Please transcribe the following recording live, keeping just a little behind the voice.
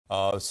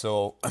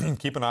So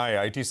keep an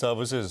eye. IT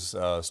services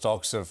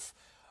stocks have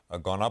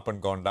gone up and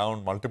gone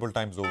down multiple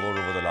times over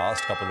the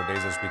last couple of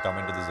days as we come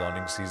into this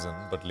earnings season.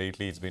 But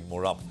lately, it's been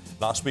more up.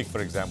 Last week,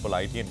 for example,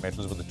 IT and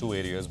metals were the two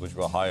areas which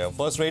were higher.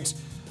 First rates,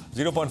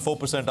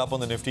 0.4% up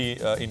on the Nifty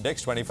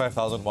index,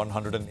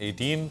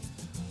 25,118.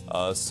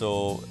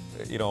 So,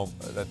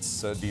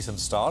 that's a decent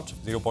start.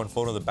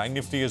 0.4 on the Bank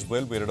Nifty as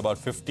well. We're at about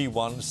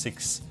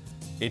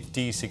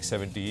 51,680,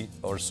 670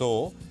 or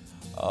so.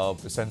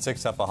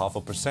 Sensex up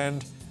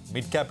 0.5%.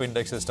 Mid-cap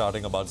index is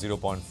starting about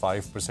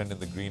 0.5% in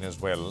the green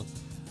as well.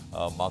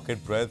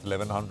 Market breadth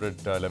 1100,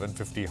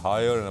 1150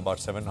 higher and about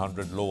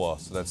 700 lower.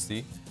 So that's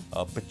the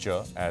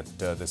picture at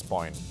this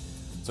point.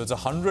 So it's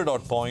 100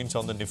 odd points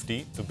on the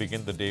Nifty to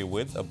begin the day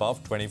with,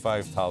 above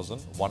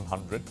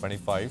 25,100,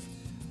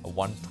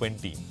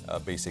 25,120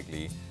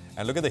 basically.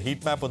 And look at the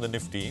heat map on the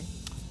Nifty.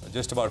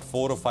 Just about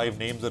 4 or 5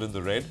 names are in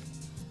the red.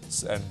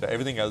 And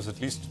everything else,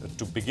 at least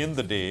to begin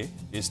the day,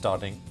 is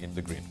starting in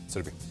the green.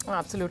 Surabhi.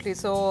 Absolutely.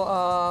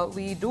 So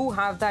we do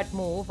have that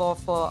move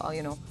of,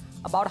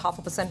 about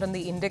 0.5% on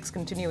the index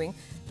continuing.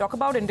 Talk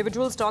about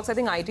individual stocks. I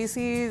think ITC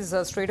is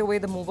straight away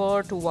the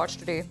mover to watch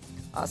today.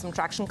 Some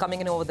traction coming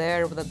in over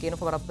there with a gain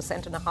of about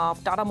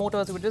 1.5%. Tata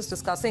Motors, we were just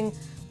discussing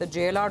the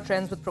JLR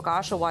trends with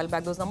Prakash a while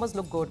back. Those numbers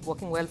look good,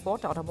 working well for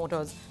Tata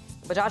Motors.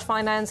 Bajaj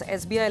Finance,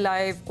 SBI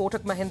Life,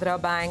 Kotak Mahindra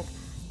Bank,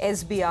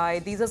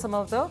 SBI. These are some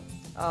of the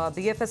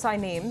BFSI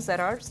names that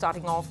are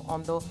starting off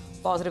on the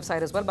positive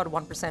side as well, about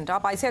 1%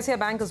 up. ICICI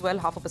Bank as well,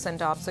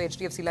 0.5% up. So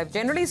HDFC Life.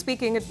 Generally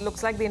speaking, it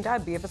looks like the entire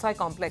BFSI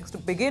complex to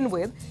begin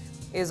with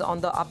is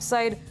on the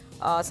upside.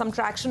 Some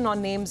traction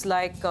on names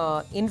like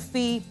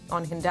Infi,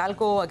 on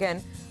Hindalco,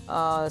 again,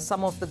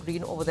 some of the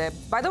green over there.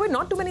 By the way,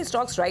 not too many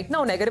stocks right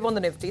now negative on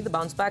the Nifty. The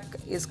bounce back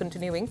is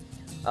continuing.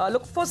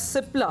 Look for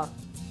Cipla.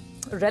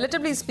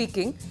 Relatively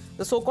speaking,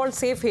 the so-called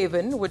safe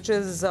haven, which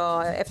is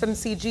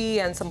FMCG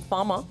and some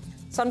pharma.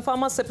 Sun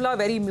Pharma, Cipla,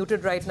 very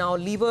muted right now.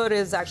 Lever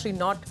is actually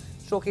not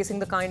showcasing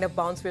the kind of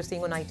bounce we're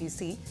seeing on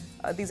ITC.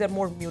 These are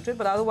more muted,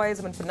 but otherwise,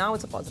 for now,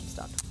 it's a positive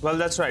start. Well,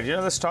 that's right.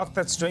 The stock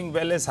that's doing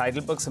well is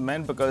Heidelberg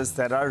Cement, because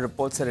there are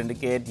reports that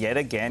indicate, yet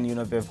again,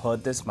 we've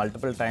heard this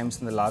multiple times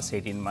in the last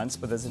 18 months,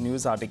 but there's a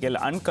news article,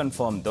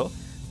 unconfirmed though,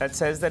 that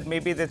says that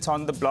maybe it's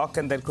on the block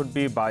and there could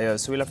be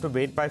buyers. So we'll have to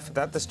wait by for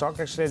that. The stock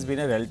actually has been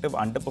a relative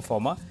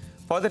underperformer.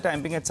 For the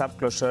time being, it's up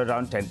close to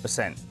around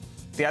 10%.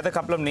 The other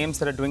couple of names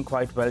that are doing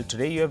quite well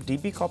today, you have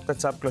DB Corp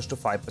that's up close to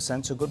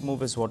 5%. So good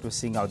move is what we're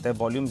seeing out there.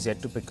 Volumes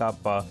yet to pick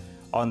up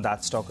on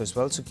that stock as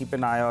well. So keep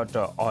an eye out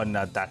on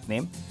that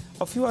name.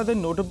 A few other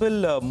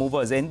notable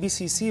movers.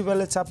 NBCC, well,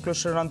 it's up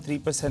close to around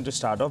 3% to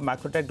start off.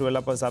 Macrotech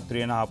Developers up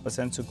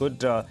 3.5%. So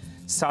good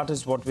start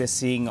is what we're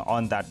seeing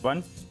on that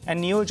one.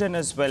 And Neogen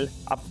as well,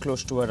 up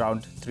close to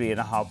around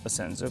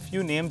 3.5%. So a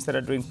few names that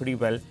are doing pretty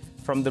well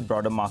from the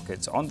broader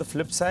markets. On the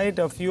flip side,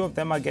 a few of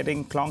them are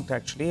getting clonked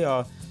actually.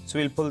 So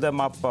we'll pull them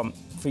up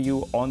for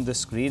you on the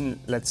screen.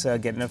 Let's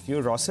get in a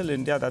few. Rossel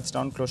India, that's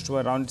down close to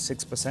around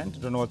 6%. I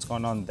don't know what's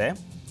going on there.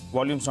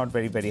 Volume's not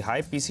very, very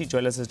high. PC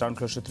Jewelers is down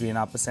close to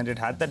 3.5%. It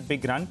had that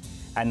big run,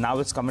 and now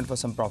it's coming for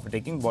some profit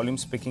taking.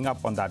 Volume's picking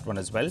up on that one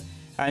as well.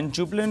 And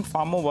Jubilant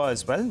Pharmova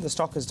as well. The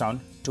stock is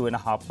down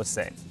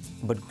 2.5%.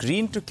 But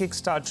green to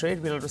kickstart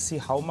trade. We'll have to see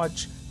how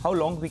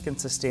long we can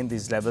sustain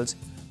these levels.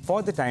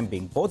 For the time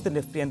being, both the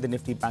Nifty and the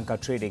Nifty Bank are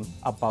trading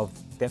above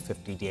their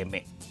 50-day MA.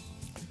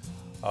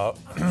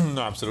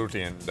 No,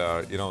 absolutely. And,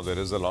 there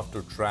is a lot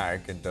to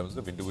track in terms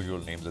of individual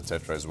names,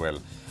 etc. as well.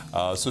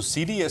 So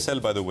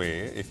CDSL, by the way,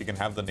 if you can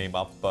have the name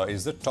up,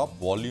 is the top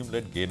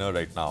volume-led gainer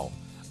right now.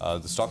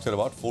 The stock's at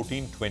about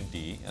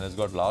 1420 and it's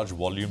got large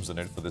volumes in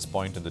it for this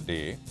point in the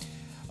day.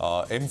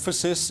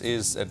 Emphasis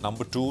is at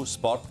number 2,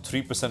 spot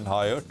 3%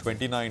 higher,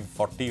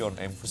 2940 on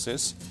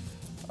Emphasis.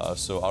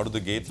 So out of the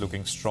gate,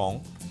 looking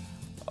strong.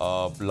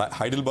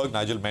 Heidelberg,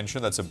 Nigel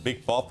mentioned, that's a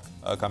big pop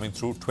coming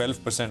through,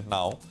 12%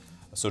 now.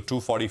 So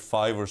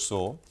 245 or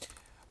so.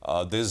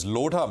 There's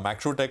Lodha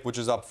Macrotech, which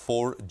is up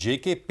 4.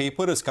 JK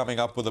Paper is coming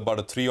up with about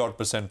a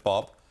 3%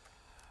 pop.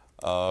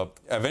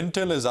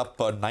 Aventil is up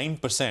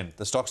 9%.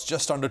 The stock's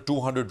just under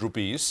 200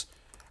 rupees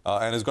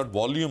and it's got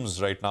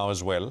volumes right now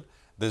as well.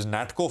 There's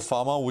Natco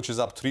Pharma, which is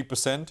up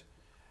 3%.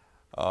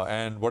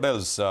 And what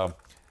else?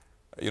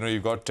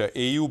 You've got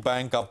AU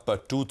Bank up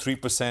 2-3%.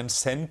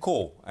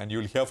 Senco, and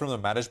you'll hear from the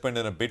management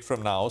in a bit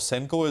from now.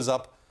 Senco is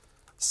up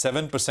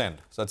 7%.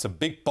 So that's a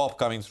big pop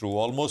coming through,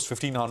 almost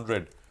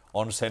 1,500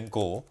 on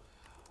Senco.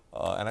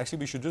 And actually,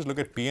 we should just look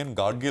at PN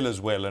Gargill as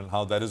well and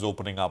how that is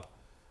opening up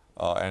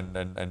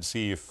and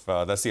see if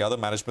that's the other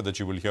management that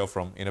you will hear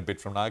from in a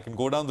bit from now. I can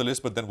go down the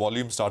list, but then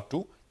volumes start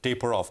to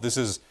taper off. This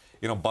is,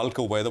 bulk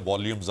of where the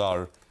volumes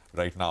are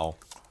right now.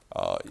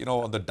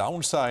 On the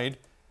downside,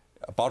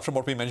 apart from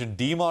what we mentioned,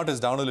 D-Mart is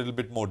down a little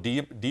bit more.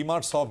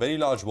 D-Mart saw very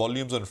large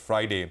volumes on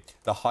Friday,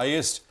 the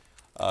highest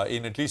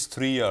in at least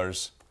 3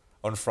 years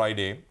on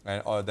Friday,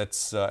 and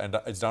it's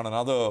down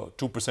another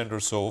 2%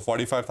 or so,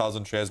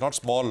 45,000 shares, not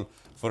small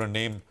for a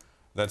name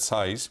that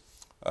size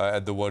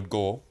at the word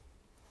go.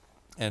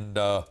 And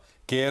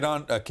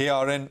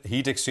KRN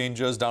Heat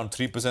Exchangers down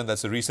 3%,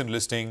 that's a recent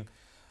listing.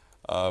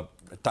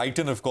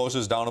 Titan, of course,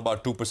 is down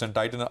about 2%.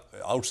 Titan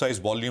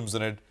outsized volumes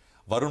in it.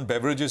 Varun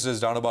Beverages is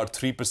down about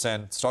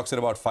 3%. Stocks at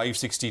about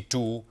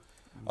 562.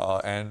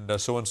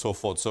 And so on and so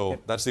forth. So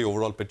that's the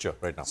overall picture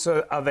right now.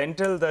 So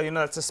Aventil,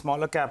 that's a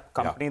smaller cap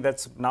company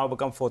that's now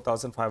become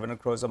 4,500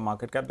 crores of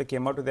market cap. They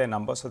came out with their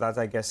number, so that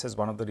I guess is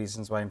one of the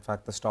reasons why, in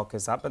fact, the stock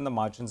is up and the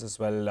margins as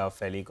well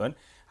fairly good.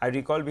 I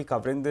recall we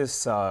covering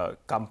this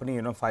company,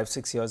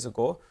 5-6 years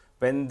ago,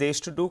 when they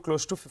used to do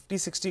close to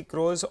 50-60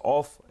 crores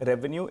of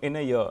revenue in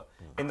a year.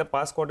 In the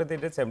past quarter, they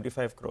did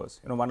 75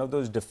 crores. One of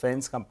those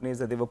defense companies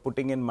that they were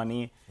putting in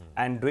money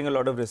and doing a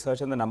lot of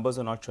research, and the numbers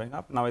are not showing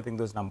up. Now I think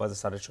those numbers have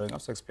started showing up,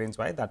 so explains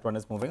why that one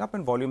is moving up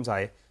and volumes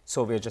high.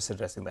 So we're just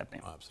addressing that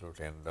name.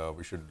 Absolutely, and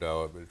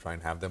we'll try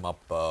and have them up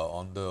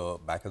on the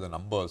back of the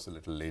numbers a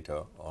little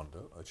later on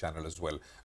the channel as well.